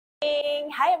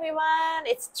Hi everyone,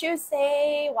 it's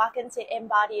Tuesday. Welcome to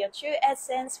Embody Your True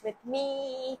Essence with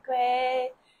me, Ikue.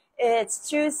 It's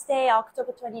Tuesday,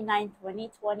 October 29th,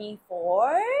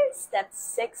 2024. Step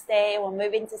 6 day. We're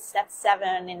moving to step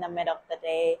 7 in the middle of the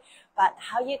day. But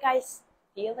how you guys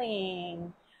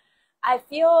feeling? I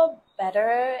feel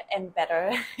better and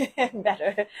better and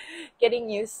better. Getting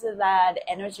used to that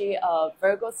energy of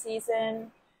Virgo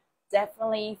season.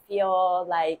 Definitely feel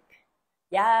like,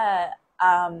 yeah,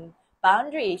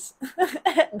 boundaries.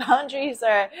 Boundaries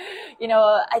are,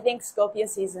 I think Scorpio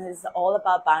season is all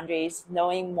about boundaries,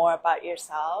 knowing more about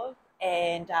yourself.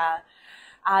 And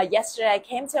yesterday I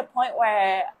came to a point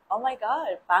where, oh my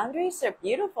God, boundaries are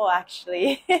beautiful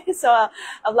actually. So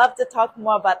I'd love to talk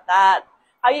more about that.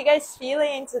 How are you guys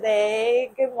feeling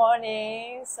today? Good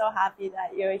morning. So happy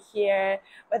that you're here.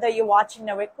 Whether you're watching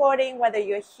the recording, whether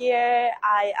you're here,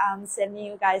 I am sending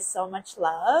you guys so much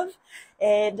love.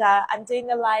 And I'm doing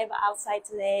the live outside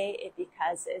today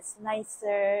because it's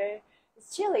nicer.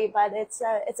 It's chilly, but it's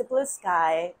a blue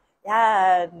sky.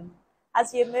 Yeah.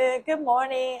 As you move, good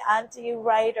morning, Auntie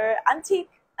Writer.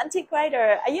 Antique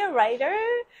writer, are you a writer?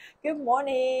 Good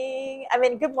morning. I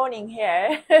mean, good morning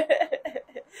here.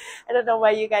 I don't know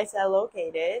where you guys are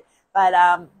located, but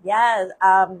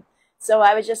so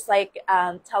I was just like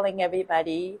telling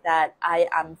everybody that I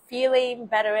am feeling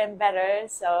better and better.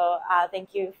 So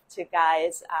thank you to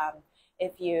guys.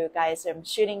 If you guys are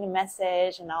shooting a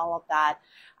message and all of that,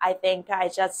 I think I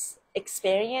just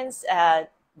experienced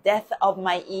death of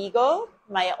my ego,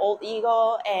 my old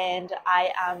ego, and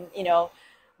I am,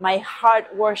 my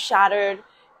heart was shattered.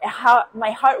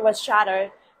 My heart was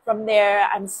shattered. From there,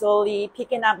 I'm slowly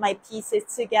picking up my pieces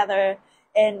together.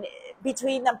 And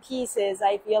between the pieces,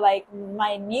 I feel like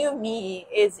my new me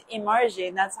is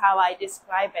emerging. That's how I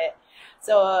describe it.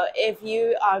 So if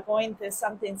you are going through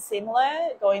something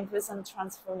similar, going through some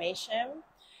transformation,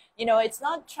 it's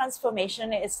not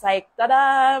transformation. It's like,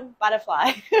 ta-da,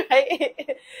 butterfly,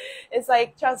 right? It's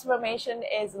like transformation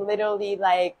is literally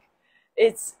like,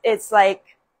 it's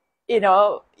like, you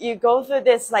go through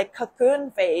this like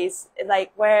cocoon phase, like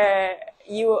where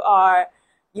you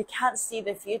can't see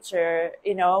the future,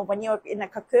 when you're in a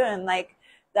cocoon, like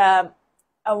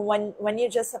when you're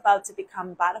just about to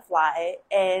become butterfly,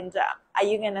 and are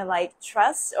you gonna like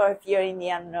trust or fear in the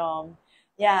unknown?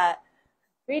 Yeah.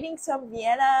 Greetings from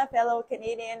Vienna, fellow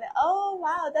Canadian. Oh,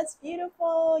 wow, that's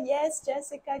beautiful. Yes,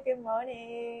 Jessica, good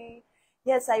morning.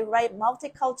 Yes, I write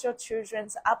multicultural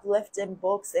children's uplifting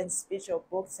books and spiritual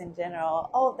books in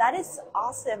general. Oh, that is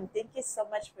awesome. Thank you so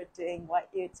much for doing what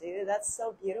you do. That's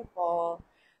so beautiful.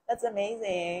 That's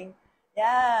amazing.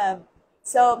 Yeah.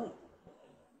 So,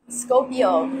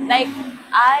 Scorpio, like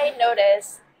I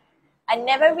noticed I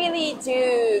never really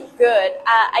do good.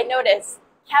 I notice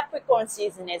Capricorn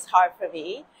season is hard for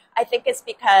me. I think it's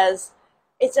because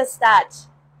it's just that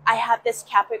I have this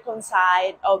Capricorn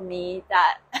side of me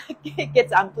that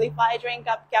gets amplified during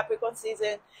Capricorn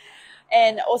season.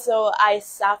 And also I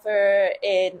suffered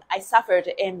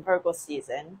in Virgo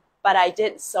season, but I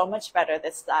did so much better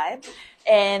this time.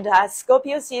 And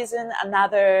Scorpio season,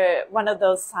 another one of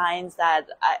those signs that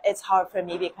it's hard for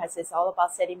me because it's all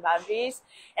about setting boundaries.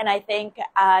 And I think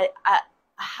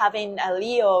having a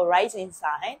Leo rising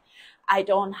sign, I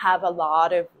don't have a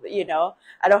lot of,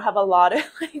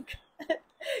 like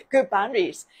good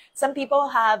boundaries. Some people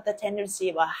have the tendency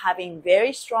of having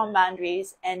very strong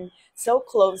boundaries and so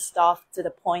closed off to the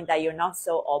point that you're not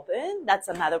so open. That's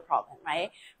another problem,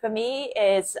 right? For me,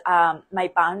 is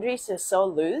my boundaries are so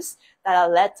loose that I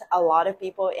let a lot of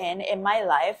people in my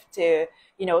life to,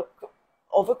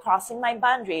 overcrossing my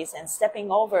boundaries and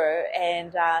stepping over,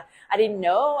 and I didn't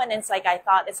know, and it's like I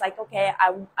thought it's like, okay,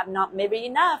 I'm not maybe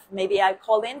enough. Maybe I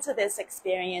call into this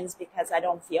experience because I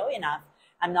don't feel enough.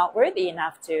 I'm not worthy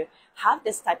enough to have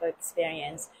this type of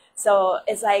experience. So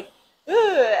it's like,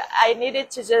 I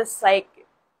needed to just like,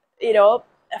 go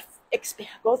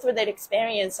through that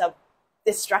experience of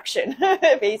destruction,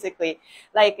 basically.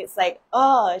 Like, it's like,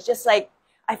 it's just like,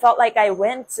 I felt like I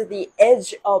went to the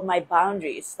edge of my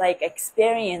boundaries, like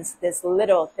experienced this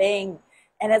little thing.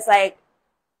 And it's like,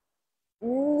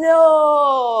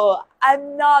 no,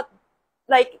 I'm not,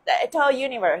 like, I tell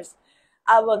universe,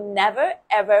 I will never,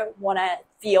 ever want to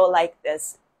feel like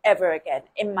this ever again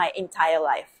in my entire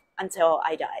life until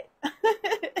I die.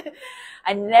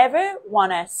 I never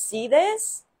want to see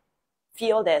this,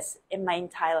 feel this in my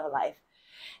entire life.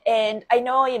 And I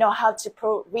know, how to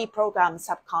reprogram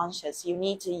subconscious. You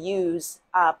need to use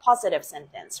a positive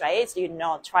sentence, right?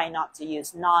 So, try not to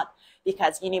use not,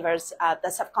 because universe, the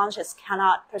subconscious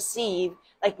cannot perceive,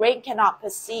 like brain cannot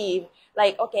perceive,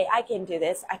 like, okay, I can do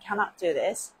this, I cannot do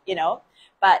this,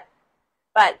 but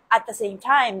But at the same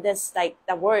time, this like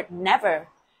the word never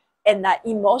and that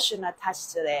emotion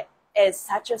attached to it is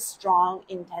such a strong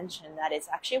intention that it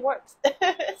actually works.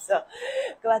 So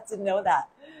glad to know that.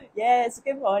 Yes,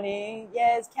 good morning.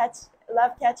 Yes,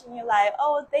 love catching you live.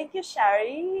 Oh, thank you,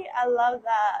 Shari. I love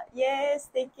that. Yes,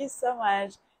 thank you so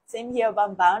much. Same here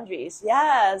about boundaries.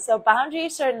 Yeah, so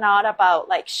boundaries are not about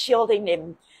like shielding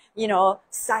them,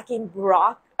 stacking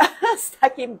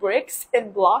stacking bricks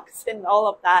and blocks and all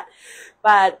of that.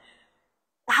 But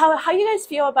how you guys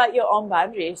feel about your own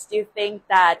boundaries? Do you think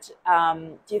that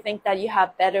you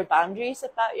have better boundaries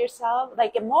about yourself?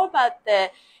 Like more about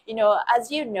the,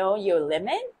 as you know your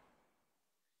limit,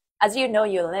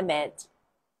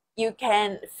 you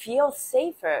can feel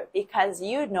safer because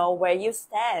you know where you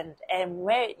stand and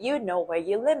where you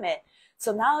limit.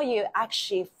 So now you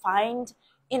actually find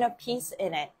inner peace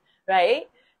in it, right?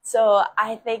 So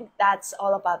I think that's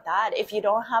all about that. If you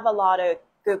don't have a lot of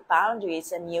good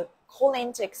boundaries and you call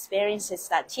into experiences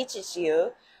that teaches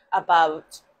you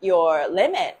about your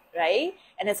limit, right?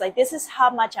 And it's like, this is how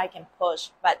much I can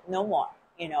push, but no more.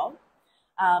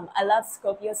 I love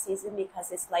Scorpio season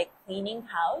because it's like cleaning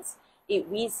house. It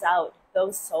weeds out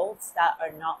those souls that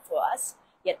are not for us,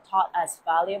 yet taught us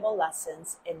valuable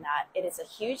lessons in that it is a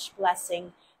huge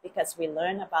blessing because we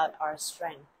learn about our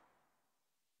strength.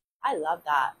 I love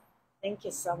that. Thank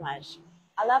you so much.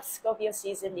 I love Scorpio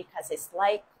season because it's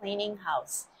like cleaning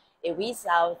house. It weeds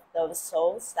out those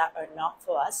souls that are not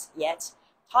for us, yet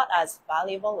taught us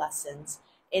valuable lessons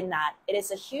in that it is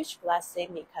a huge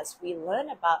blessing because we learn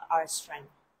about our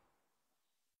strength.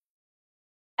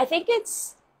 I think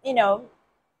it's, we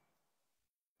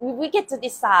get to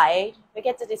decide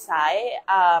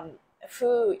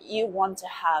who you want to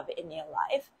have in your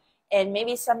life. And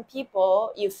maybe some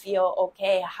people you feel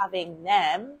okay having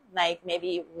them like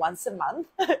maybe once a month,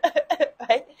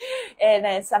 right? And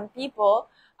then some people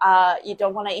you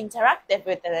don't want to interact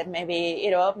with them.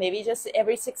 Maybe just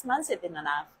every 6 months is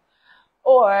enough.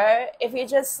 Or if you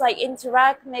just like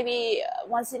interact maybe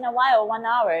once in a while, 1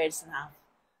 hour is enough.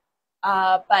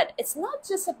 But it's not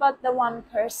just about the one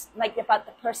person, like about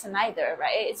the person either,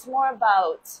 right? It's more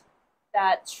about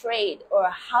that trait or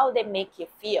how they make you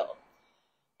feel.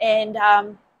 And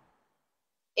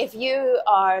if you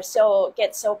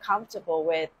get so comfortable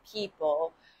with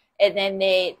people, and then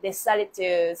they decided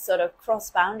to sort of cross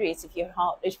boundaries if you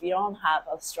don't have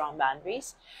a strong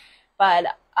boundaries,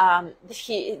 but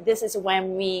this is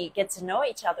when we get to know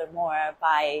each other more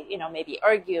by maybe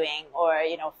arguing or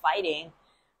fighting.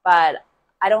 But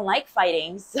I don't like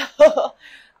fighting, so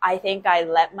I think I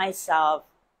let myself,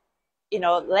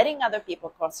 letting other people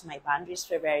cross my boundaries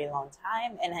for a very long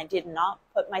time, and I did not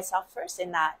put myself first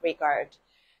in that regard.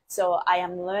 So I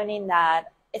am learning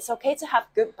that it's okay to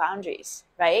have good boundaries,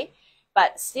 right?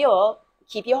 But still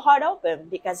keep your heart open,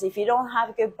 because if you don't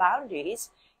have good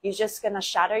boundaries, you're just gonna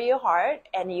shatter your heart,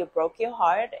 and you broke your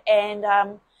heart, and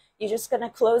you're just gonna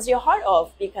close your heart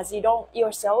off because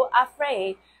you're so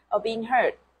afraid of being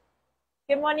hurt.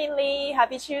 Good morning, Lee.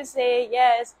 Happy Tuesday.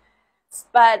 Yes.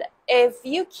 But if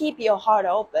you keep your heart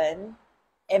open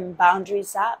and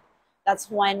boundaries up,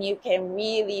 that's when you can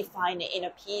really find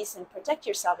inner peace and protect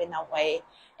yourself in that way.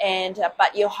 And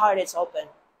but your heart is open,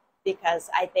 because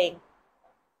I think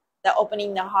the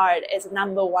opening the heart is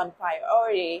number one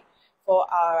priority for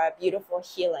our beautiful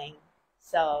healing.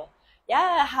 So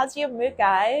yeah, how's your mood,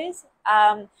 guys?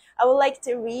 I would like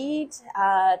to read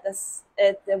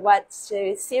what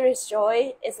Serious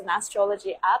Joy is an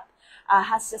astrology app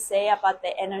has to say about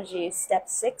the energy step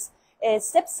 6.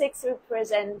 Step 6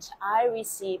 represents I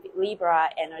receive Libra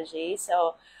energy.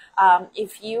 So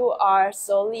if you are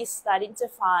slowly starting to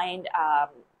find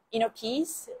inner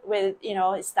peace with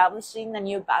establishing the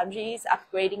new boundaries,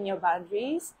 upgrading your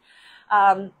boundaries,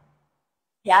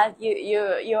 yeah,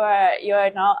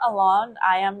 you're not alone.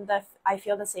 I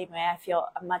feel the same way. I feel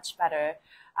much better.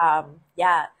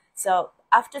 Yeah. So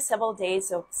after several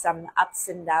days of some ups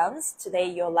and downs, today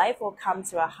your life will come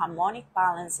to a harmonic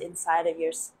balance inside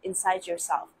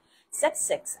yourself. Step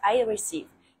 6, I receive.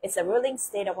 It's a ruling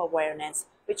state of awareness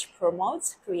which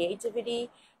promotes creativity,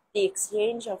 the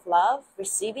exchange of love,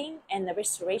 receiving, and the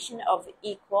restoration of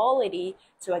equality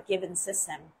to a given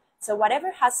system. So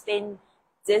whatever has been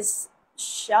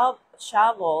disheveled,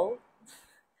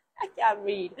 I can't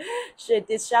read,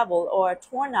 disheveled or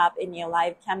torn up in your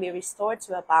life can be restored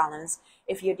to a balance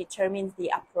if you determine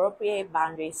the appropriate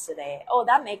boundaries today. Oh,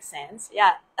 that makes sense.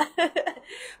 Yeah.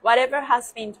 Whatever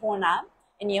has been torn up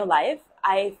in your life,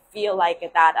 I feel like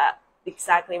that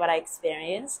exactly what I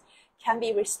experienced can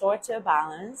be restored to a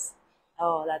balance.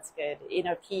 Oh, that's good.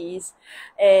 Inner peace.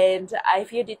 And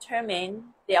if you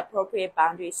determine the appropriate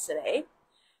boundaries today,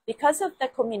 because of the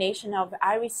combination of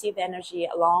I receive energy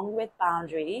along with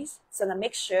boundaries, so the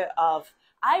mixture of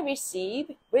I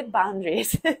receive with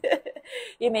boundaries,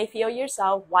 you may feel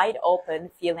yourself wide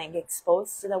open, feeling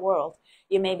exposed to the world.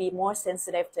 You may be more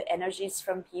sensitive to energies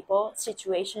from people,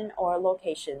 situation, or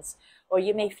locations, or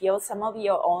you may feel some of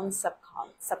your own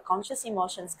subconscious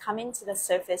emotions coming to the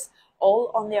surface all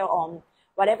on their own.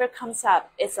 Whatever comes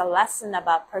up, it's a lesson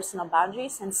about personal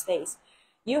boundaries and space.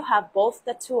 You have both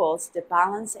the tools to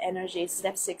balance energy,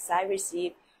 step 6, I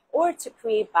receive, or to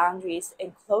create boundaries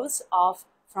and close off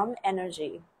from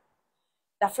energy.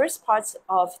 The first parts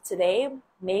of today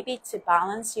may be to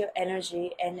balance your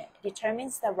energy and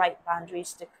determines the right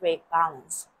boundaries to create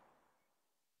balance.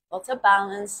 Lots of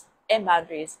balance and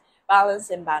boundaries,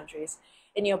 balance and boundaries.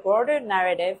 In your broader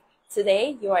narrative,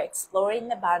 today you are exploring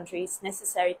the boundaries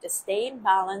necessary to stay in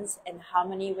balance and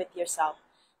harmony with yourself.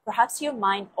 Perhaps your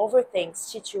mind overthinks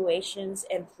situations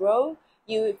and throw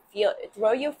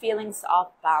your feelings off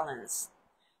balance.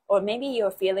 Or maybe your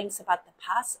feelings about the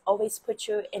past always put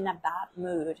you in a bad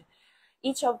mood.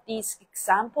 Each of these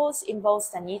examples involves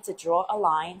the need to draw a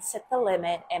line, set the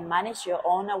limit, and manage your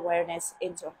own awareness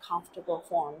into a comfortable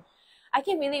form. I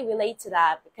can really relate to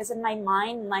that because in my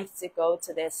mind likes to go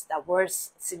to the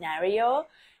worst scenario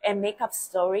and make up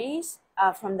stories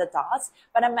from the dots.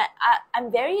 But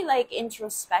I'm very like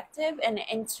introspective and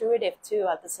intuitive too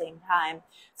at the same time.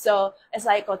 So it's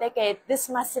like, oh, this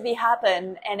must be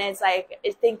happened, and it's like, I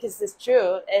think is this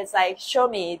true? It's like, show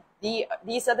me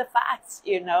these are the facts,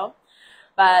 you know.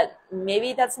 But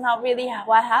maybe that's not really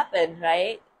what happened,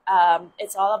 right?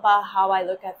 It's all about how I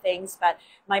look at things, but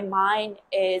my mind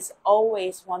is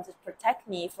always want to protect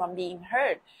me from being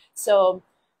hurt. So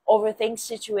overthink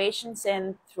situations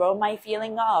and throw my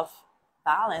feeling off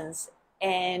balance,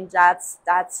 and that's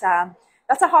a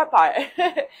hard part.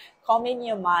 Calm in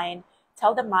your mind,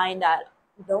 tell the mind that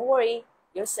don't worry,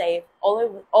 you're safe,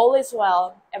 all is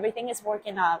well, everything is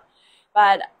working out.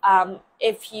 But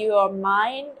if your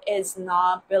mind is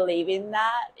not believing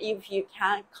that, if you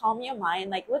can't calm your mind,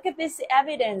 like look at this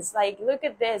evidence, like look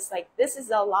at this, like this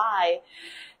is a lie,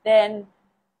 then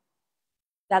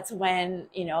that's when,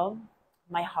 you know,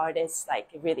 my heart is like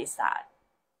really sad.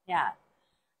 Yeah.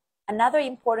 Another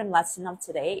important lesson of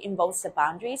today involves the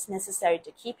boundaries necessary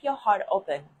to keep your heart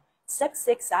open. Step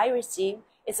 6, I receive,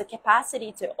 is a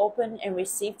capacity to open and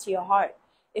receive to your heart.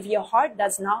 If your heart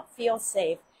does not feel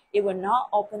safe, it will not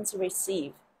open to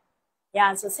receive.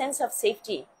 Yeah, so sense of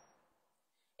safety.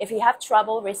 If you have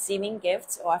trouble receiving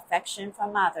gifts or affection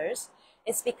from others,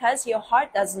 it's because your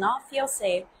heart does not feel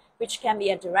safe, which can be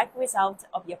a direct result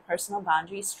of your personal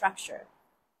boundary structure.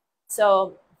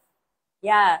 So,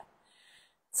 yeah.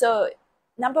 So,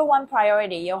 number one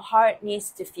priority, your heart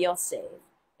needs to feel safe.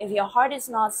 If your heart is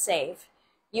not safe,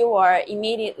 you are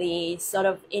immediately sort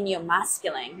of in your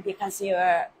masculine because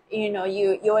you're in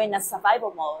a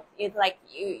survival mode. It's like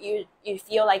you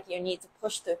feel like you need to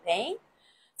push through pain.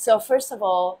 So first of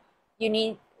all, we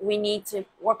need to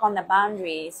work on the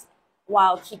boundaries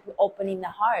while keep opening the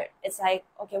heart. It's like,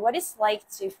 okay, what is it like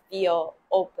to feel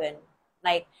open?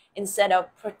 Like instead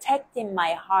of protecting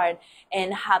my heart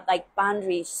and have like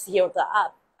boundaries sealed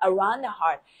up around the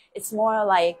heart, it's more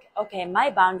like, okay, my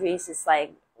boundaries is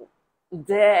like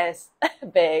this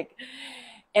big,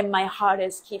 and my heart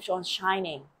keeps on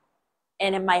shining,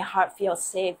 and then my heart feels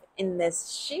safe in this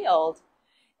shield.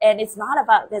 And it's not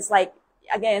about this, like,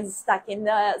 again, stuck in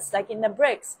the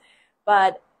bricks,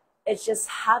 but it's just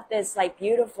have this like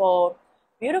beautiful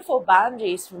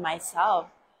boundaries for myself,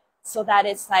 so that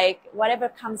it's like whatever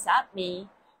comes at me,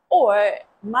 or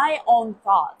my own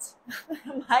thoughts,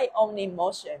 my own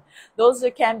emotion, those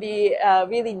can be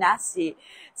really nasty.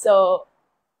 So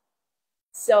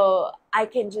I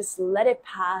can just let it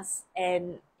pass,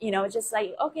 and just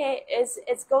like, okay,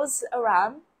 it goes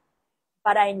around,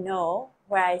 but I know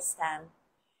where I stand.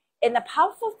 And the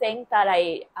powerful thing that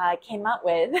I came up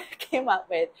with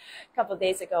a couple of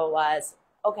days ago was,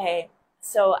 okay,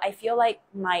 so I feel like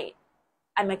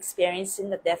I'm experiencing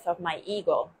the death of my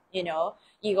ego.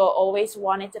 Ego always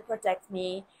wanted to protect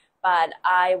me, but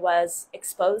I was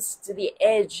exposed to the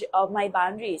edge of my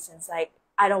boundaries. And it's like,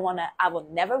 I will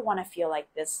never want to feel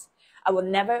like this. I will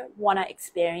never want to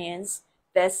experience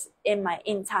this in my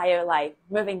entire life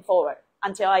moving forward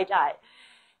until I die.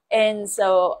 And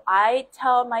so I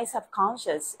tell my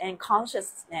subconscious and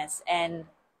consciousness and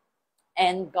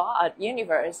God,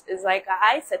 universe, is like,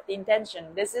 I set the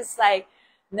intention. This is like,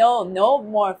 no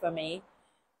more for me.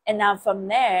 And now from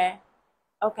there,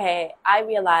 okay, I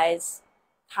realize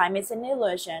time is an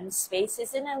illusion, space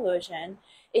is an illusion.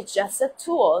 It's just the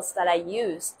tools that I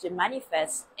use to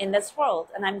manifest in this world,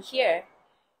 and I'm here.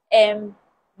 And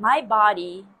my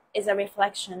body is a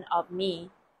reflection of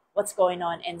me, what's going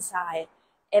on inside.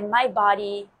 And my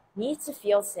body needs to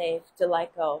feel safe to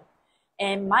let go.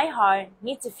 And my heart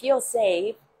needs to feel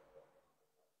safe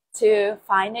to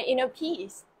find an inner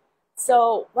peace.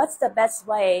 So what's the best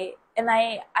way? And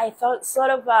I thought sort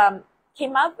of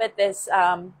came up with this,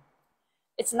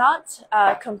 it's not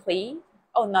complete.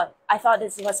 Oh, no, I thought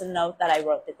this was a note that I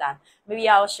wrote it down. Maybe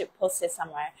I should post it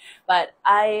somewhere. But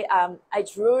I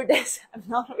drew this. I'm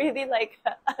not really like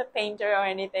a painter or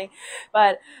anything,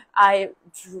 but I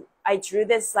drew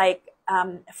this like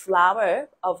flower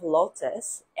of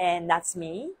lotus, and that's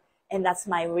me, and that's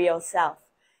my real self.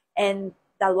 And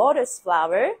the lotus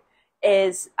flower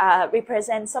is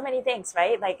represents so many things,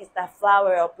 right? Like it's the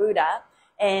flower of Buddha.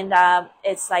 And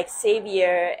it's like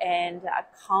savior and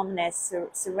calmness,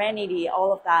 serenity,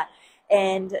 all of that.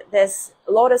 And this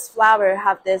lotus flower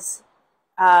have this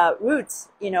roots,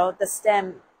 you know, the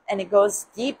stem, and it goes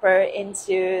deeper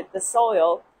into the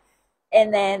soil.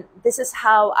 And then this is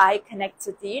how I connect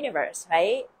to the universe,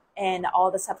 right? And all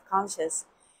the subconscious.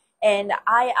 And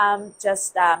I am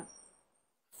just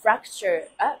fracture.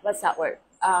 What's that word?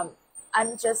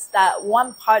 I'm just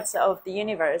one part of the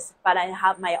universe, but I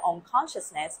have my own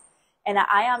consciousness, and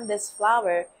I am this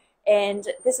flower, and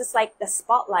this is like the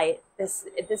spotlight. This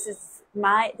is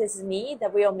me, the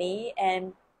real me,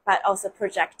 and but also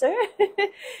projector,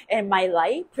 and my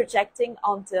light projecting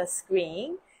onto a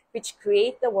screen, which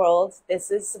create the world.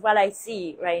 This is what I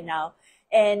see right now,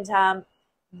 and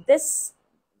this,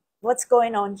 what's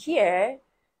going on here,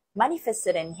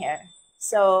 manifested in here.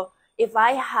 So if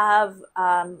I have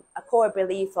a core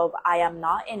belief of I am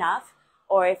not enough,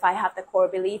 or if I have the core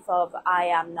belief of I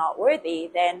am not worthy,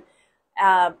 then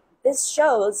this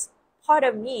shows part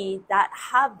of me that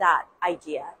have that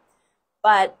idea.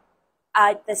 But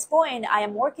at this point, I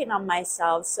am working on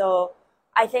myself, so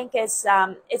I think it's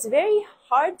very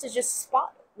hard to just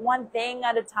spot one thing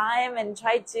at a time and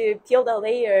try to peel the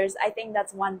layers. I think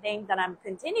that's one thing that I'm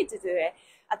continuing to do it.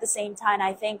 At the same time,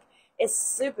 I think it's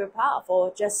super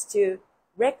powerful just to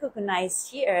recognize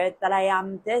here that I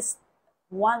am this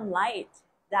one light,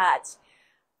 that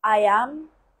I am.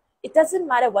 It doesn't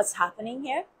matter what's happening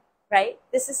here, right?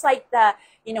 This is like the,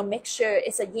 you know, mixture.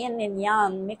 It's a yin and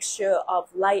yang mixture of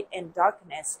light and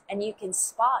darkness, and you can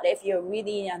spot, if you're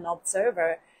really an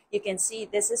observer, you can see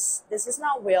this is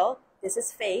not real, this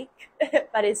is fake,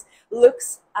 but it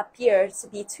appears to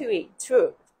be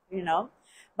true, you know.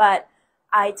 But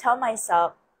I tell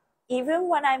myself, even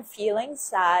when I'm feeling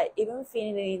sad, even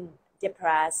feeling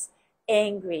depressed,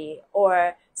 angry,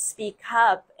 or speak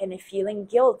up and feeling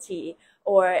guilty,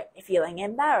 or feeling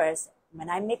embarrassed, when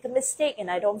I make a mistake and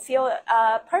I don't feel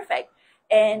perfect,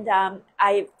 and I'm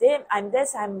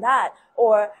this, I'm that,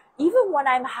 or even when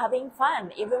I'm having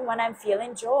fun, even when I'm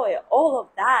feeling joy, all of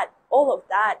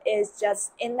that is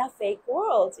just in the fake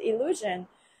world, illusion.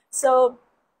 So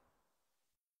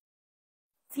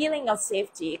feeling of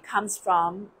safety comes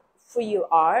from who you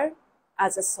are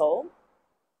as a soul.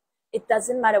 It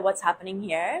doesn't matter what's happening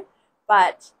here,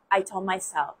 but I told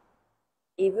myself,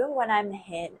 even when I'm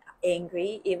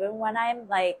angry, even when I'm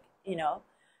like, you know,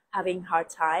 having hard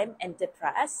time and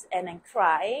depressed and I'm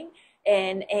crying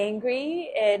and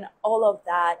angry and all of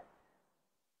that,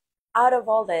 out of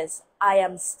all this, I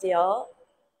am still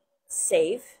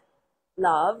safe,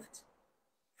 loved,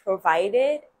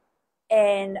 provided,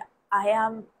 and I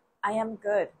am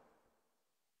good.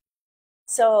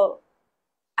 So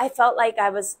I felt like I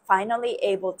was finally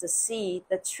able to see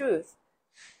the truth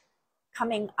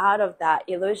coming out of that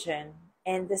illusion,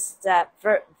 and this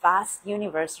vast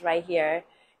universe right here.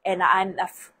 And I'm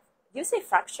you say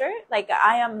fracture? Like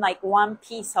I am like one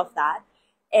piece of that,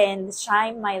 and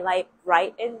shine my light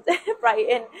bright and bright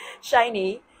and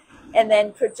shiny, and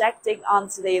then projecting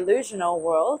onto the illusional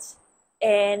world.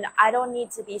 And I don't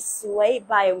need to be swayed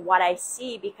by what I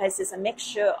see, because it's a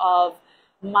mixture of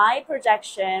my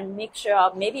projection, mixture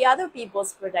of maybe other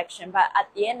people's projection, but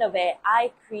at the end of it,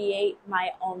 I create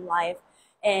my own life.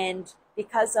 And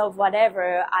because of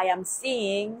whatever I am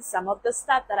seeing, some of the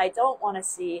stuff that I don't want to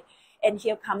see, and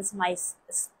here comes my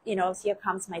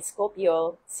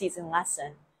Scorpio season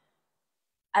lesson.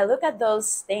 I look at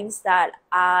those things that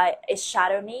it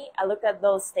shadow me. I look at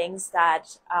those things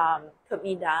that put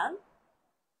me down,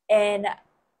 and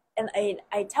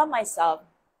I tell myself,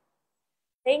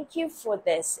 thank you for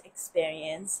this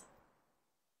experience.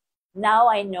 Now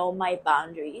I know my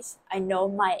boundaries. I know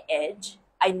my edge.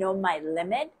 I know my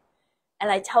limit. And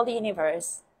I tell the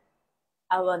universe,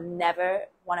 I will never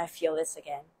want to feel this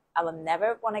again. I will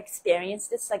never want to experience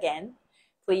this again.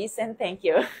 Please and thank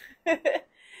you.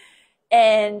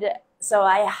 And so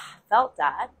I felt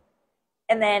that.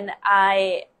 And then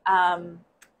and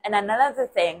another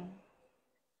thing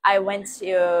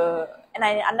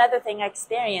another thing I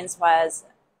experienced was,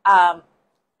 I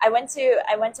went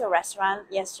to a restaurant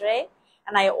yesterday,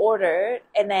 and I ordered,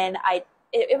 and then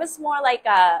it was more like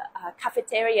a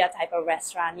cafeteria type of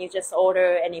restaurant. You just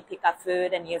order and you pick up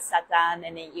food and you sit down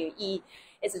and then you eat.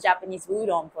 It's a Japanese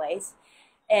udon place,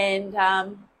 and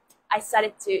I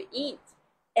started to eat,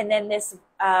 and then this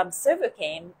server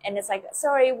came, and it's like,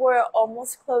 sorry, we're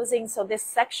almost closing, so this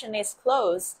section is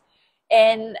closed,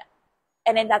 and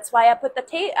then that's why I put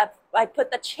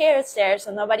the chairs there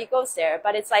so nobody goes there.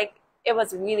 But it's like, it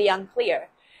was really unclear,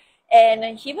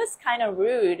 and he was kind of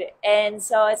rude, and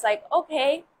so it's like,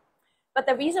 okay. But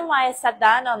the reason why I sat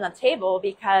down on the table,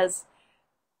 because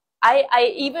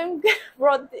I even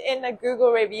wrote in a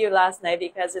Google review last night,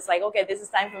 because it's like, okay, this is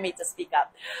time for me to speak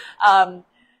up.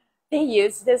 They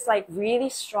use this like really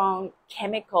strong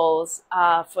chemicals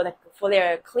for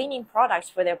their cleaning products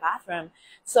for their bathroom.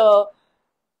 So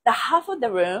the half of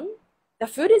the room, the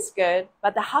food is good,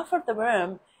 but the half of the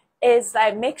room is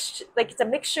like it's a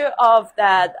mixture of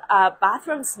the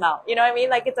bathroom smell. You know what I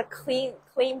mean? Like, it's a clean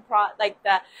like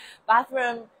the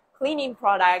bathroom cleaning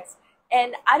products.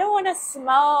 And I don't want to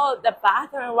smell the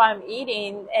bathroom while I'm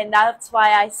eating, and that's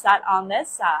why I sat on this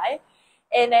side.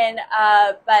 And then,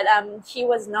 but he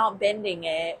was not bending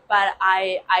it. But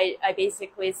I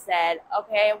basically said,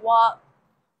 okay, well,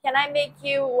 can I make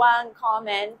you one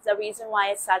comment? The reason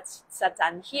why I sat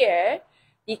down here,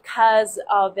 because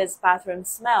of this bathroom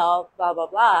smell, blah blah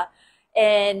blah.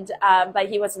 And but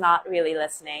he was not really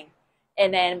listening.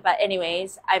 And then, but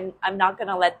anyways, I'm not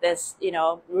gonna let this,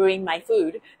 ruin my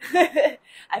food. I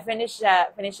finished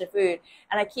the food,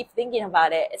 and I keep thinking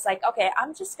about it. It's like, okay,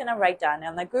 I'm just gonna write down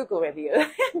on the Google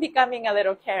review, becoming a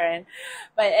little Karen.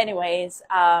 But anyways,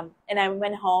 and I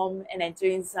went home and I'm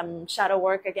doing some shadow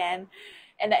work again,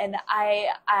 and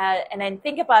then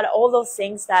think about all those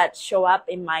things that show up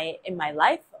in my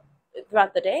life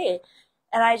throughout the day,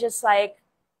 and I just like,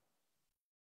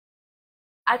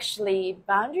 actually,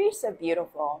 boundaries are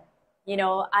beautiful.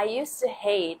 I used to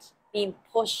hate being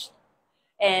pushed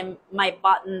and my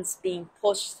buttons being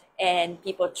pushed and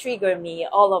people trigger me,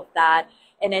 all of that.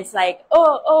 And it's like,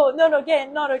 oh, not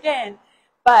again, not again.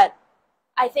 But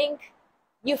I think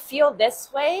you feel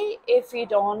this way if you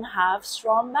don't have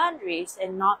strong boundaries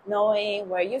and not knowing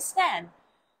where you stand.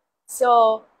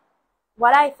 So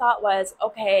what I thought was,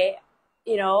 okay,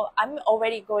 I'm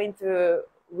already going through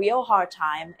real hard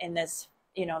time in this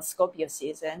Scorpio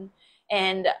season,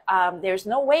 and there's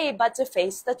no way but to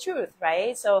face the truth,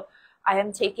 right? So I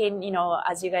am taking,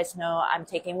 as you guys know, I'm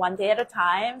taking one day at a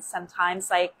time. Sometimes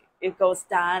like it goes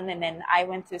down, and then I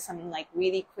went through some like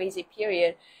really crazy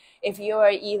period. If you are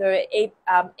either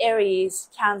Aries,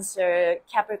 Cancer,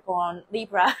 Capricorn,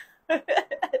 Libra,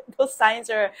 those signs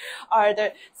are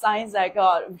the signs that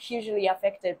got hugely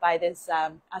affected by this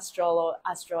astral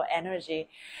energy.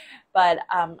 But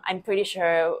I'm pretty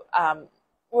sure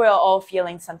we're all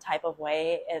feeling some type of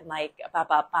way, and like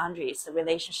about boundaries, the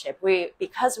relationship.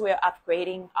 Because we're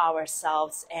upgrading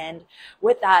ourselves, and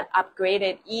with that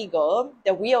upgraded ego,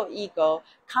 the real ego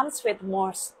comes with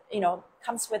more,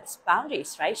 comes with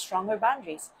boundaries, right? Stronger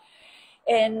boundaries.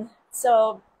 And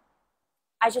so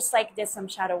I just like did some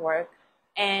shadow work,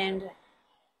 and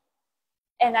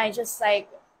I just like,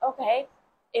 okay,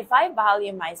 if I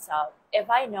value myself, if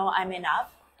I know I'm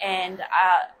enough, and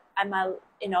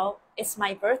it's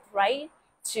my birthright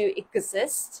to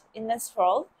exist in this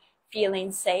world,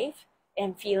 feeling safe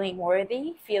and feeling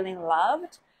worthy, feeling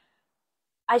loved,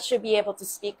 I should be able to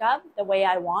speak up the way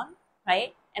I want,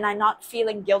 right? And I'm not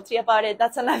feeling guilty about it.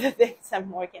 That's another thing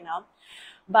I'm working on.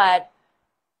 But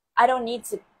I don't need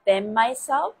to bend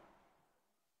myself,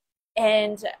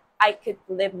 and I could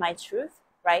live my truth,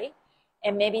 right?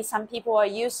 And maybe some people are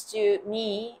used to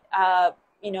me,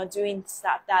 doing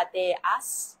stuff that they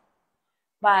ask.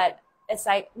 But it's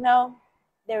like, no,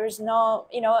 there is no,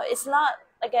 it's not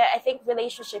like, I think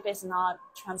relationship is not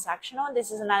transactional. This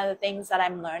is another things that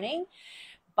I'm learning.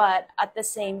 But at the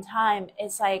same time,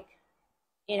 it's like,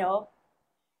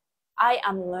 I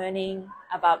am learning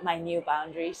about my new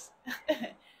boundaries,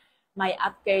 my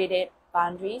upgraded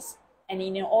boundaries. And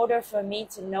in order for me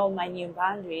to know my new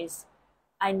boundaries,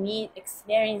 I need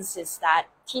experiences that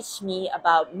teach me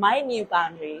about my new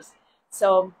boundaries.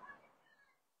 So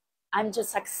I'm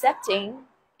just accepting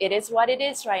it is what it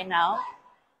is right now.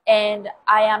 And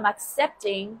I am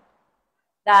accepting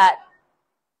that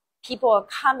people are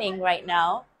coming right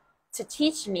now to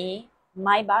teach me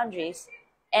my boundaries.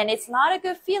 And it's not a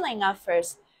good feeling at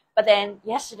first. But then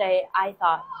yesterday I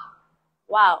thought,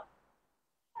 wow,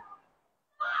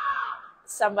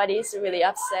 somebody's really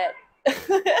upset.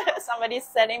 Somebody's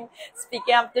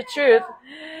speaking up the truth.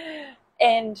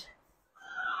 And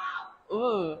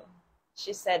ooh,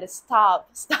 she said, stop,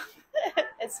 stop.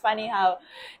 It's funny how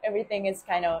everything is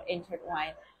kind of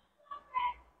intertwined.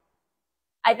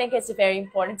 I think it's very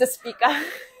important to speak up.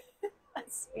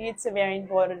 It's very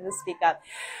important to speak up.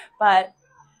 But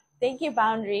thank you,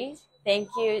 boundaries. Thank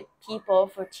you, people,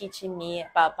 for teaching me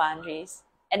about boundaries.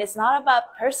 And it's not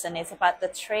about person, it's about the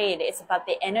trait, it's about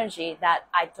the energy that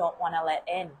I don't want to let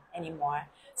in anymore.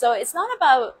 So it's not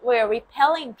about we're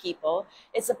repelling people,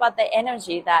 it's about the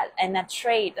energy that and the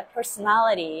trait, the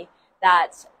personality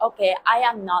that, okay, I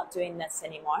am not doing this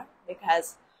anymore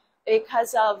because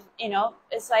of,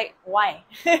 it's like, why?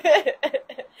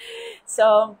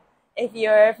 So if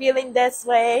you're feeling this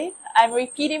way, I'm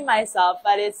repeating myself,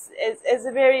 but it's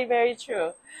very, very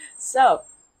true. So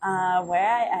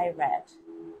where I read,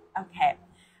 okay.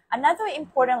 Another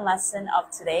important lesson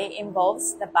of today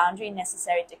involves the boundary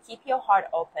necessary to keep your heart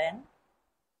open.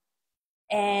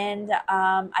 And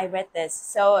I read this.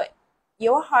 So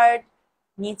your heart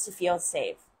needs to feel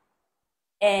safe.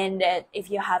 And if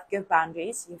you have good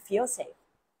boundaries, you feel safe.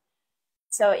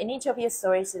 So in each of your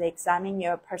stories, examine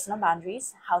your personal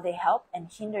boundaries, how they help and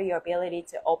hinder your ability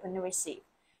to open and receive.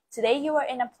 Today, you are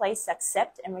in a place to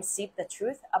accept and receive the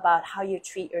truth about how you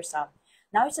treat yourself.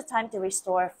 Now is the time to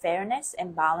restore fairness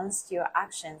and balance to your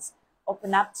actions.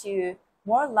 Open up to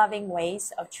more loving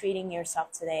ways of treating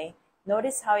yourself today.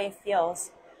 Notice how it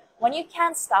feels. When you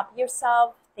can't stop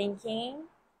yourself thinking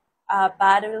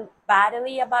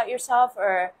badly about yourself,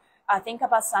 or think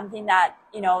about something that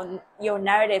your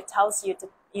narrative tells you to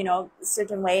a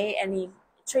certain way, and it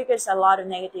triggers a lot of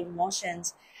negative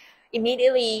emotions,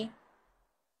 immediately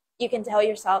you can tell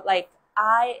yourself, like,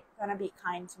 I'm gonna be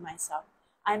kind to myself.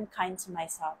 I'm kind to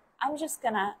myself. I'm just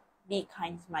gonna be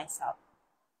kind to myself.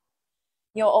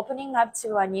 You're opening up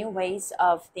to a new ways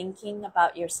of thinking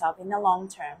about yourself in the long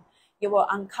term. You will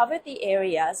uncover the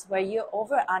areas where you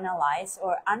overanalyze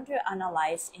or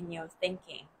underanalyze in your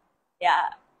thinking. Yeah,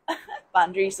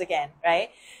 boundaries again,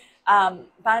 right?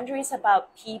 Boundaries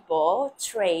about people,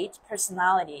 trait,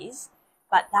 personalities,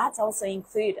 but that's also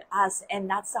include us, and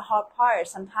that's the hard part.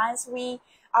 Sometimes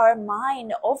our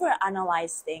mind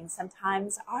overanalyze things.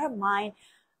 Sometimes our mind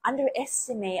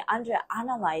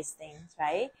underanalyze things,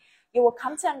 right? You will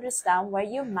come to understand where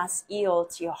you must yield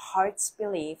to your heart's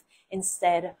belief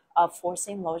instead of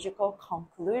forcing logical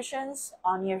conclusions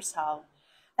on yourself.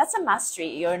 That's a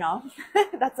mastery,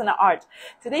 That's an art.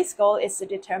 Today's goal is to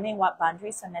determine what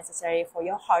boundaries are necessary for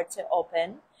your heart to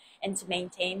open and to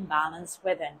maintain balance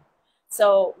within.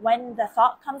 So when the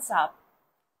thought comes up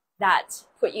that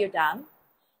put you down,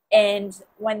 and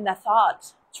when the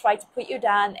thought try to put you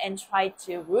down and try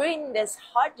to ruin this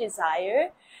heart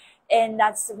desire, and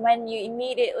that's when you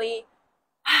immediately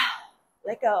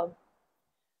let go.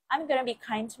 I'm going to be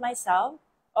kind to myself.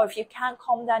 Or if you can't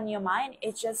calm down your mind,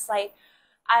 it's just like,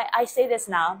 I say this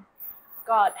now,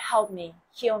 God, help me,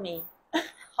 heal me,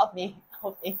 help me.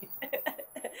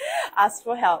 Ask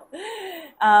for help.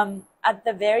 At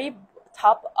the very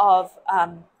top of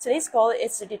today's goal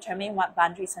is to determine what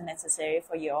boundaries are necessary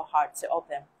for your heart to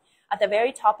open. At the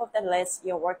very top of the list,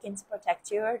 you're working to protect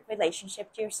your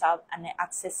relationship to yourself and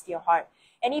access to your heart.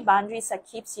 Any boundaries that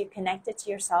keeps you connected to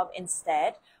yourself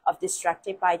instead of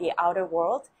distracted by the outer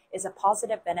world is a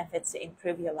positive benefit to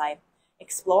improve your life.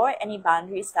 Explore any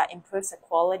boundaries that improves the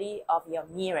quality of your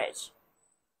marriage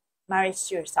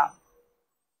to yourself.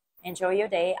 Enjoy your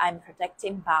day. I'm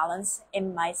protecting balance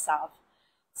in myself.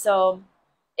 So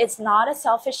it's not a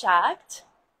selfish act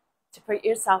to put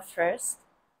yourself first,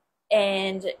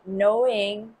 and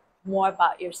knowing more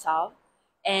about yourself.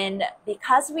 And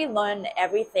because we learn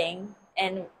everything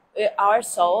and our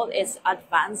soul is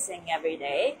advancing every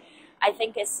day, I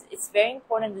think it's very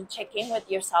important to check in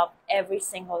with yourself every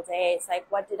single day. It's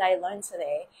like, what did I learn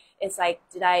today? It's like,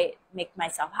 did I make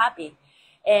myself happy?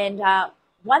 And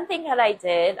one thing that I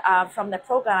did from the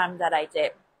program that I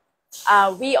did,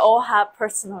 we all have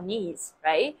personal needs,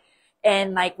 right?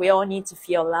 And like, we all need to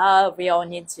feel love. We all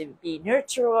need to be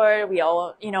nurtured. We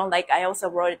all, like I also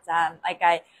wrote it down, like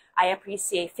I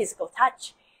appreciate physical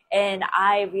touch, and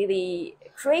I really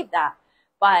crave that.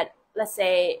 But let's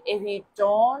say if you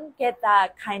don't get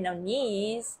that kind of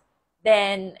needs,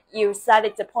 then you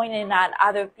started to point in at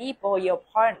other people, your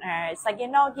partner. It's like,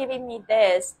 giving me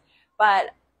this.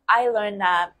 But I learned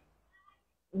that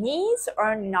needs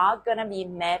are not going to be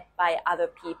met by other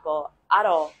people at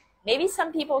all. Maybe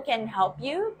some people can help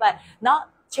you, but not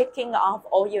checking off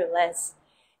all your lists.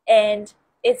 And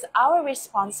it's our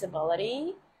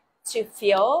responsibility to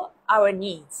feel our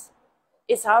needs.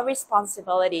 It's our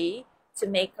responsibility to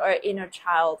make our inner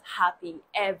child happy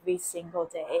every single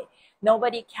day.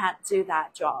 Nobody can't do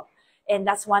that job. And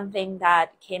that's one thing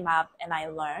that came up and I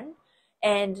learned.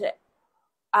 And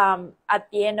at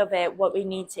the end of it, what we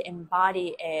need to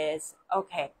embody is,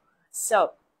 okay,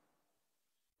 so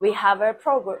we have our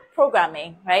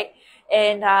programming, right?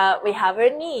 And we have our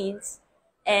needs,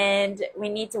 and we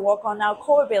need to work on our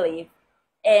core belief.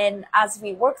 And as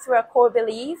we work through our core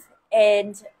belief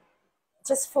and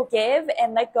just forgive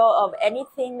and let go of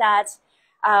anything that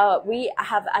we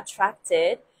have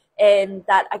attracted and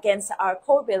that against our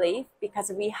core belief,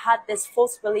 because we had this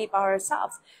false belief of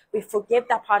ourselves, we forgive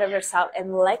that part of ourselves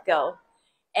and let go.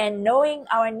 And knowing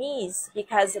our needs,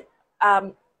 because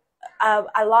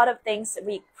a lot of things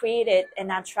we created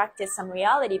and attracted some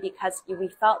reality because we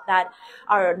felt that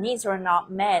our needs were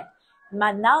not met.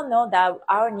 But now know that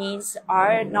our needs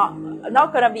are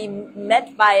not going to be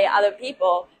met by other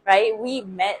people, right? We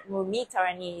meet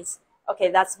our needs. Okay,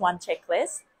 that's one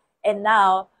checklist. And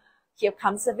now here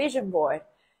comes the vision board.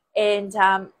 And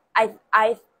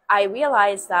I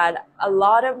realized that a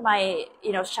lot of my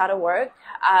shadow work,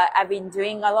 I've been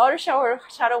doing a lot of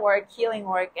shadow work, healing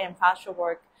work, and fascial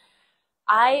work.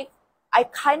 I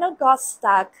kind of got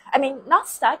stuck. I mean, not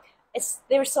stuck.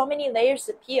 There were so many layers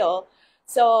to peel.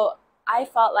 So I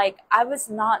felt like I was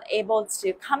not able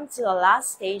to come to the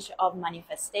last stage of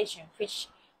manifestation, which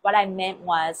what I meant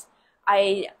was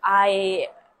I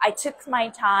took my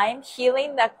time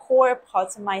healing the core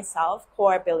parts of myself,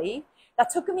 core belief. That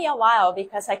took me a while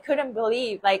because I couldn't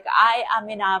believe, like, I am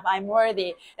enough, I'm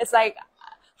worthy. It's like,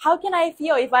 how can I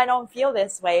feel if I don't feel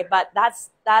this way? But that's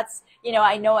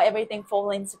I know everything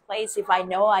falls into place if I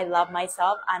know I love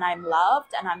myself and I'm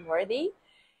loved and I'm worthy.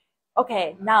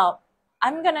 Okay, now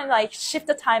I'm gonna like shift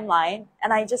the timeline,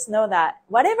 and I just know that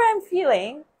whatever I'm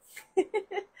feeling,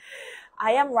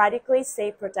 I am radically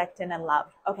safe, protected, and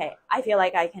loved. Okay, I feel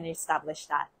like I can establish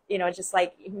that. Just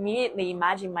like immediately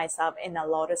imagine myself in a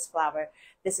lotus flower.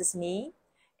 This is me.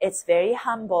 It's very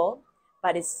humble,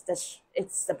 but it's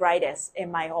the brightest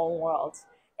in my own world.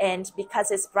 And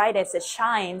because it's brightest, it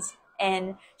shines,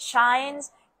 and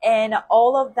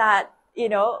all of that,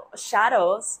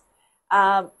 shadows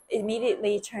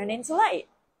immediately turn into light.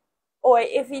 Or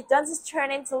if it doesn't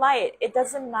turn into light, it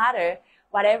doesn't matter.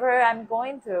 Whatever I'm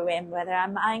going through, and whether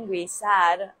I'm angry,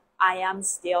 sad, I am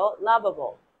still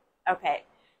lovable. Okay,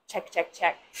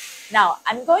 check. Now,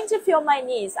 I'm going to feel my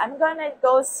needs. I'm going to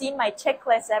go see my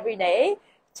checklist every day.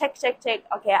 Check.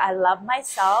 Okay, I love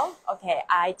myself. Okay,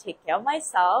 I take care of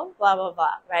myself, blah, blah,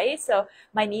 blah, right? So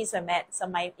my needs are met. So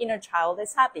my inner child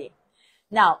is happy.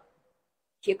 Now,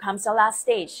 here comes the last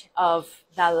stage of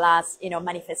the last,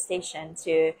 manifestation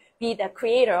to be the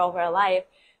creator of our life.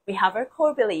 We have our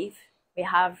core belief. We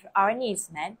have our needs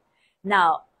met.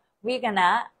 Now, we're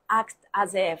gonna act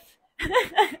as if.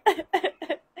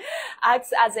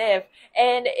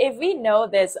 And if we know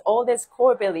there's all this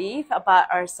core belief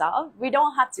about ourselves, we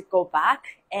don't have to go back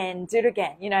and do it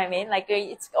again. You know what I mean? Like,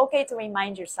 it's okay to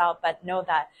remind yourself, but know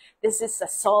that this is a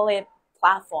solid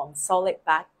platform, solid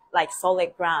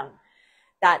ground,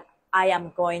 that I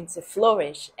am going to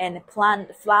flourish and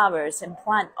plant flowers and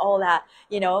plant all that,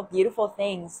 beautiful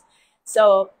things.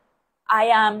 So I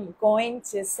am going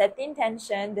to set the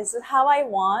intention. This is how I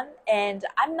want. And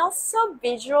I'm not so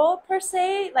visual per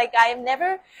se. Like,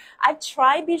 I've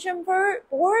tried vision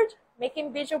board,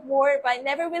 making vision board, but it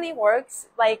never really works.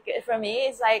 Like, for me,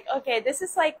 it's like, okay, this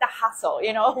is like the hassle,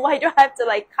 why do I have to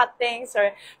like cut things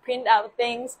or print out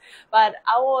things? But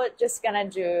I will just gonna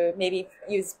maybe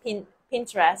use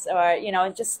Pinterest,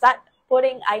 or, just start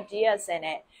putting ideas in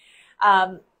it.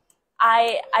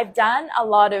 I've done a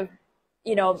lot of,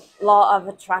 law of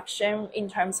attraction in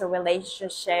terms of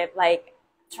relationship, like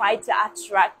try to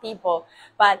attract people,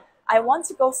 but I want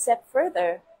to go a step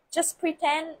further. Just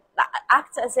pretend,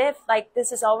 act as if like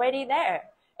this is already there.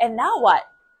 And now what?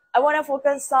 I want to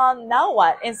focus on now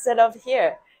what instead of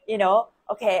here,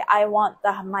 okay, I want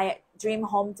my dream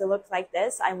home to look like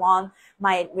this. I want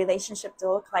my relationship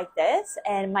to look like this,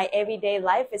 and my everyday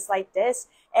life is like this.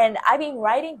 And I've been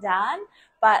writing down,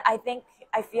 but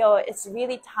I feel it's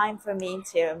really time for me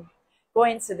to go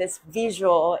into this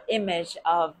visual image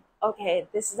of, okay,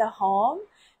 this is a home.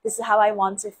 This is how I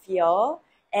want to feel.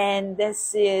 And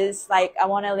this is like, I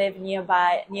want to live near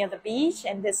the beach,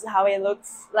 and this is how it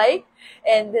looks like.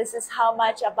 And this is how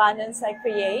much abundance I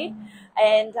create.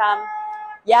 And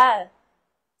yeah,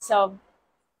 so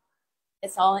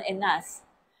it's all in us.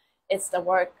 It's the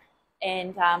work.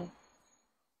 And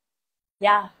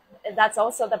yeah, that's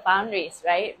also the boundaries,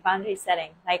 right? Boundary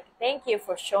setting. Like, thank you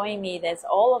for showing me this,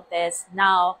 all of this.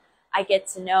 Now I get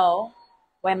to know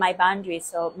where my boundaries,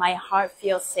 so my heart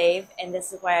feels safe, and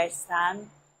this is where I stand.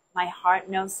 My heart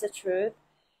knows the truth.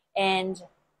 And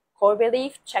core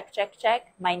belief, check, check,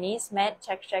 check. My needs met,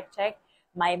 check, check, check.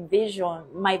 My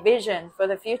vision for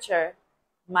the future,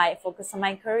 my focus on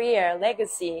my career,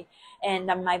 legacy, and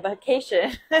my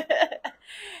vacation.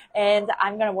 And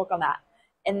I'm gonna work on that.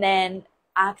 And then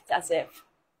act as if,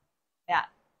 yeah.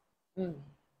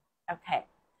 Okay.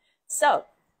 So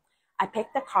I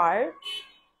picked the card.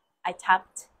 I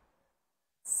tapped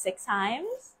 6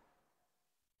 times.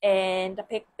 And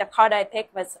the card I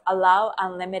picked was Allow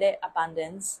Unlimited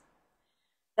Abundance.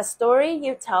 The story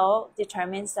you tell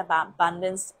determines the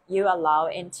abundance you allow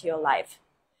into your life.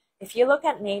 If you look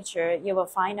at nature, you will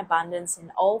find abundance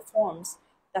in all forms.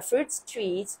 The fruits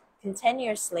trees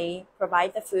continuously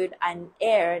provide the food and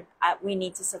air that we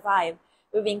need to survive.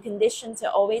 We've been conditioned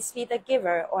to always be the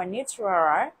giver or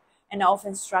nurturer, and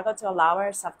often struggle to allow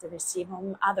ourselves to receive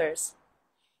from others.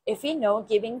 If we know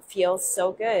giving feels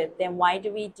so good, then why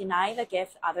do we deny the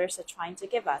gift others are trying to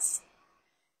give us?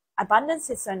 Abundance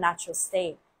is a natural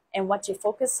state, and what you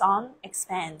focus on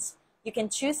expands. You can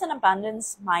choose an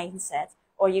abundance mindset,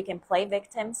 or you can play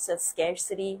victim to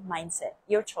scarcity mindset.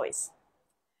 Your choice.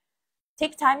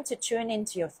 Take time to tune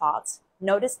into your thoughts.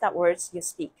 Notice that words you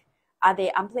speak. Are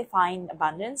they amplifying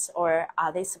abundance, or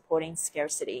are they supporting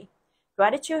scarcity?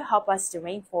 Gratitude helps us to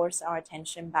reinforce our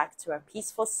attention back to a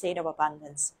peaceful state of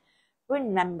abundance.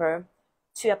 Remember,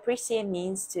 to appreciate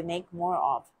means to make more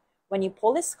of. When you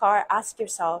pull this card, ask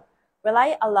yourself, will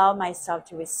I allow myself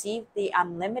to receive the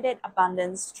unlimited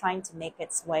abundance trying to make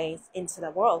its way into the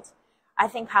world? I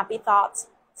think happy thoughts,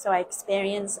 so I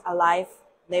experience a life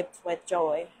lived with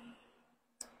joy.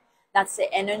 That's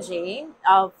the energy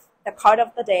of the card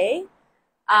of the day.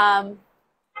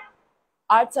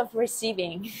 Art of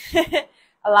receiving.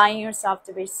 Allowing yourself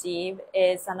to receive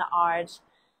is an art.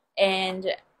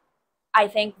 And I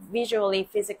think visually,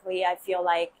 physically, I feel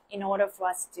like in order for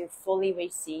us to fully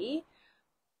receive,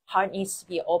 heart needs to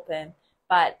be open.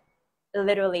 But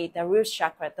literally the root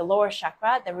chakra, the lower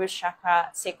chakra, the root chakra,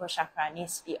 sacral chakra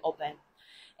needs to be open.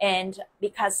 And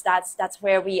because that's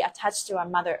where we attach to our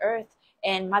Mother Earth,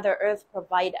 and Mother Earth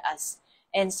provide us.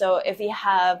 And so if we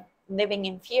have living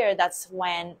in fear, that's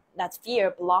when that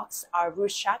fear blocks our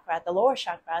root chakra, the lower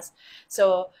chakras.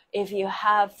 So if you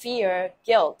have fear,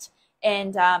 guilt,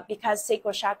 and because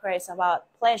sacral chakra is about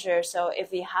pleasure, so if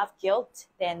we have guilt,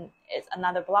 then it's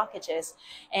another blockages.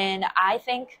 And I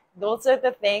think those are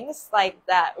the things like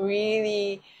that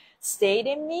really stayed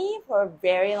in me for a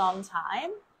very long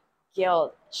time.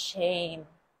 Guilt, shame,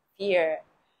 fear.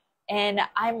 And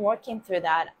I'm working through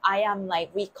that. I am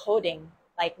like recoding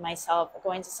like myself,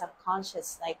 going to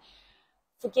subconscious, like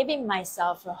forgiving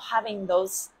myself for having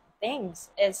those things.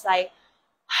 It's like,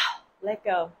 let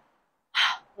go,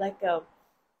 let go,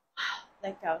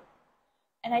 let go.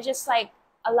 And I just like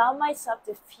allow myself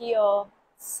to feel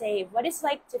safe. What it's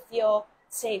like to feel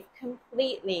safe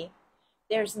completely.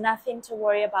 There's nothing to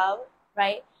worry about,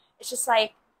 right? It's just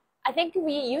like, I think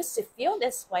we used to feel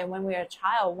this way when we were a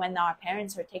child, when our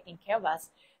parents were taking care of us.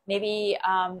 Maybe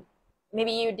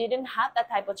you didn't have that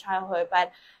type of childhood,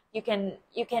 but you can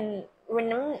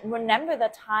remember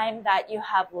the time that you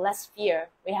have less fear,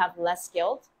 we have less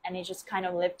guilt, and you just kind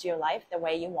of lived your life the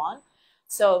way you want.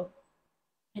 So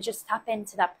you just tap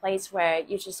into that place where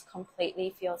you just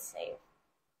completely feel safe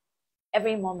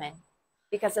every moment,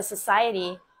 because the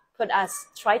society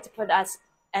tried to put us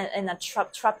and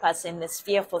trap us in this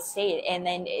fearful state, and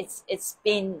then it's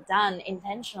been done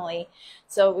intentionally.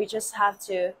 So we just have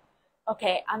to,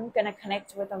 okay, I'm gonna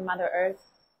connect with the Mother Earth.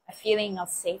 A feeling of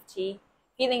safety.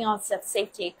 Feeling of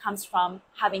safety comes from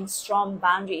having strong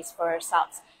boundaries for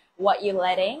ourselves. What you're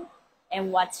letting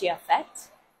and what you affect.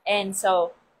 And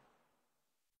so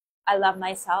I love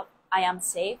myself. I am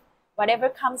safe. Whatever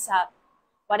comes up,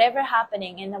 whatever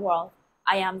happening in the world,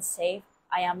 I am safe.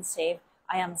 I am safe.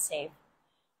 I am safe.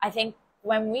 I think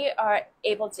when we are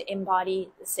able to embody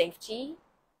the safety,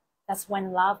 that's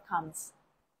when love comes.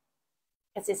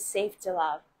 Because it's safe to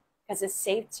love. Because it's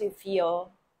safe to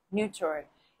feel nurtured.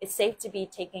 It's safe to be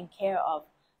taken care of.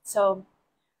 So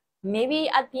maybe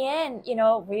at the end,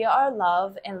 we are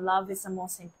love, and love is the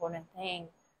most important thing.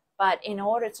 But in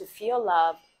order to feel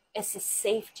love, it's the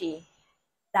safety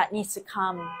that needs to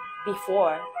come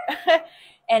before.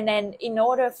 And then in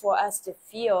order for us to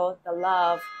feel the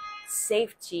love,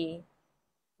 safety,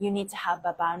 you need to have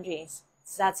the boundaries.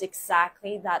 So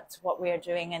that's what we are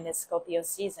doing in this Scorpio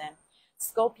season.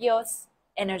 Scorpio's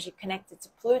energy connected to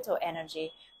Pluto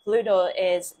energy. Pluto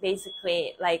is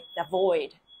basically like the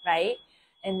void, right?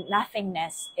 And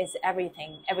nothingness is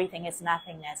everything. Everything is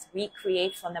nothingness. We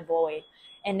create from the void.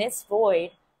 In this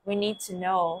void, we need to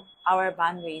know our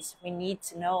boundaries. We need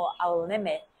to know our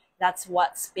limit. That's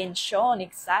what's been shown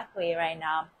exactly right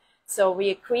now. So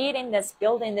we're creating this,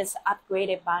 building this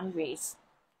upgraded boundaries,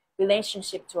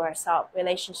 relationship to ourselves,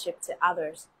 relationship to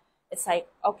others. It's like,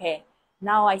 okay,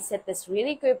 now I set this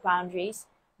really good boundaries.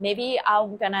 Maybe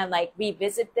I'm gonna like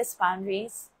revisit these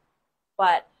boundaries,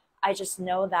 but I just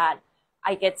know that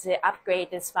I get to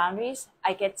upgrade these boundaries.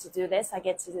 I get to do this, I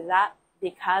get to do that,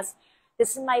 because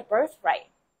this is my birthright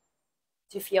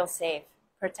to feel safe,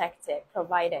 protected,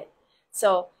 provided.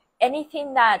 So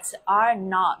anything that are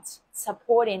not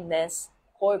supporting this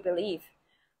core belief,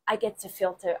 I get to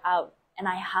filter out, and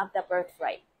I have the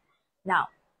birthright. Now,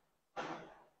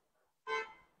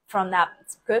 from that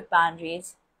good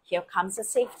boundaries, here comes the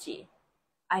safety.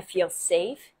 I feel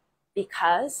safe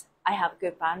because I have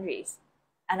good boundaries,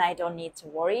 and I don't need to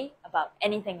worry about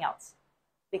anything else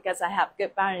because I have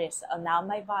good boundaries. So now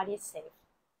my body is safe.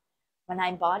 When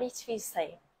my body feels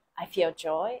safe, I feel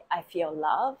joy, I feel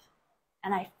love,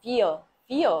 and I feel,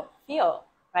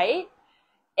 right?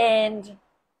 And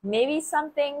maybe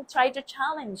something tried to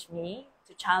challenge me,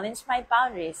 to challenge my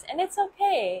boundaries, and it's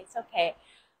okay, it's okay.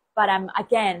 But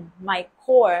again, my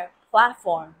core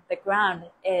platform, the ground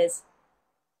is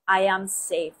I am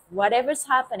safe. Whatever's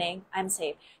happening, I'm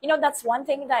safe. You know, that's one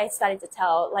thing that I started to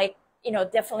tell, like, you know,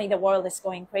 definitely the world is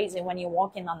going crazy when you're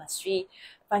walking on the street.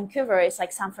 Vancouver is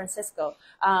like San Francisco.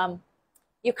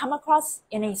 You come across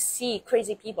and you see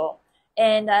crazy people.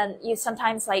 And then you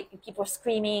sometimes like people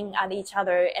screaming at each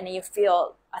other, and you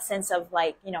feel a sense of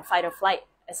like, you know, fight or flight.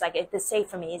 It's like, is this safe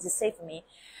for me? Is this safe for me?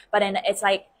 But then it's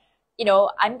like, you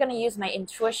know, I'm going to use my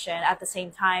intuition at the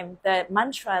same time. The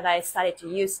mantra that I started to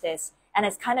use this, and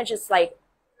it's kind of just like,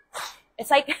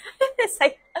 it's like, it's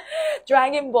like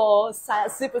Dragon Ball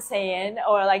Super Saiyan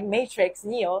or like Matrix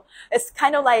Neo. It's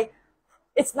kind of like,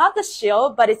 it's not the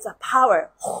shield, but it's a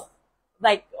power,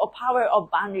 like a power of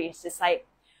boundaries. It's like,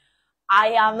 I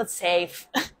am safe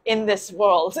in this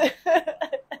world.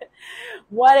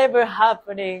 Whatever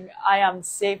happening, I am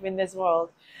safe in this world.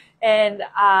 And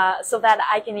so that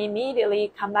I can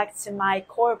immediately come back to my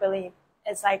core belief.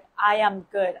 It's like, I am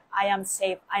good, I am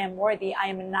safe, I am worthy, I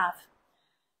am enough.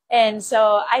 And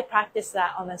so I practice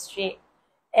that on the street.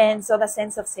 And so the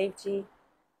sense of safety,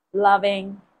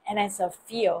 loving, and then so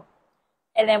feel.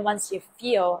 And then once you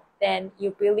feel, then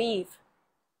you believe.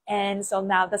 And so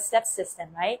now the step system,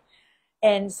 right?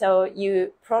 And so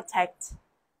you protect,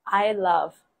 I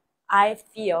love, I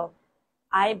feel,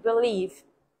 I believe,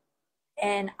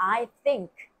 and I think,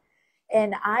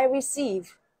 and I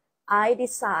receive, I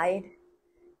decide,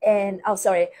 and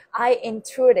I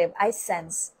intuitive, I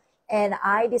sense, and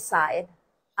I decide,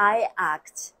 I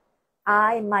act,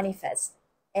 I manifest,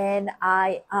 and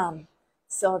I am.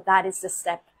 So that is the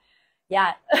step.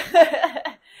 Yeah.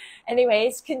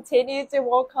 Anyways, continue to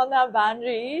work on our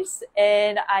boundaries,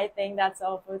 and I think that's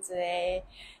all for today.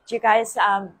 Do you guys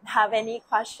have any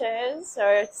questions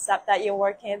or stuff that you're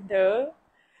working through?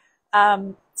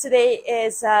 Today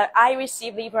is I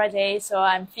received Libra Day, so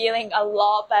I'm feeling a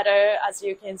lot better, as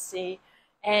you can see.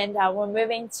 And we're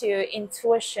moving to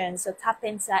intuition, so tap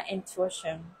into that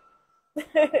intuition.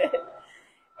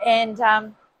 And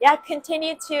yeah,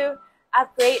 continue to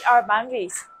upgrade our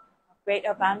boundaries. Upgrade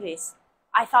our boundaries.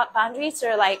 I thought boundaries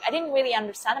are like, I didn't really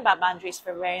understand about boundaries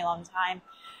for a very long time,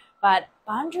 but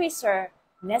boundaries are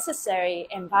necessary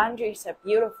and boundaries are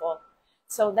beautiful.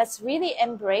 So let's really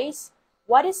embrace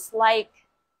what it's like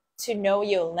to know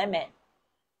your limit.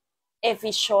 If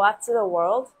you show up to the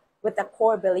world with a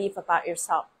core belief about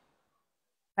yourself,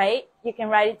 right? You can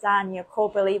write it down, your core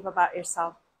belief about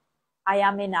yourself. I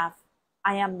am enough.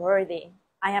 I am worthy.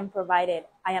 I am provided.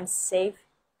 I am safe,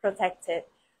 protected.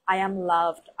 I am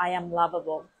loved. I am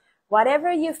lovable.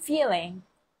 Whatever you're feeling,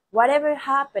 whatever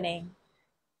happening,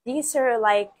 these are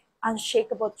like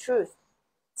unshakable truth.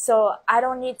 So I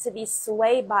don't need to be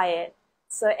swayed by it.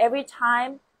 So every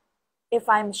time if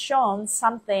I'm shown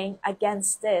something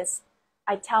against this,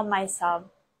 I tell myself,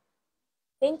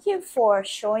 thank you for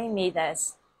showing me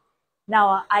this.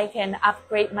 Now I can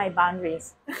upgrade my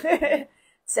boundaries.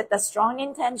 Set a strong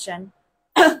intention.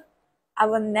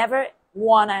 I never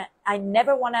wanna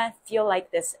feel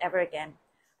like this ever again.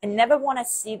 I never wanna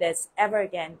see this ever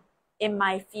again in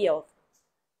my field.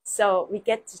 So we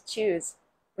get to choose.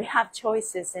 We have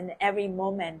choices in every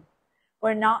moment.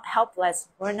 We're not helpless.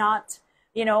 We're not,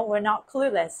 we're not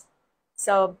clueless.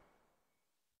 So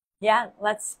yeah,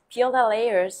 let's peel the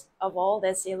layers of all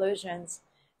these illusions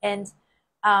and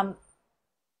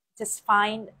just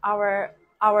find our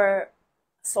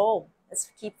soul. Let's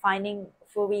keep finding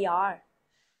who we are.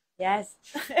 Yes.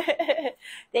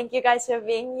 Thank you guys for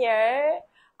being here.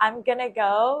 I'm gonna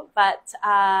go, but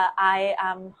I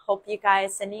hope you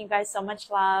guys, sending you guys so much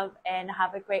love, and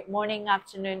have a great morning,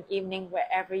 afternoon, evening,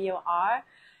 wherever you are.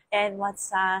 And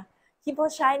let's keep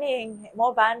on shining,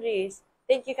 more boundaries.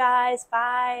 Thank you guys.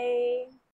 Bye.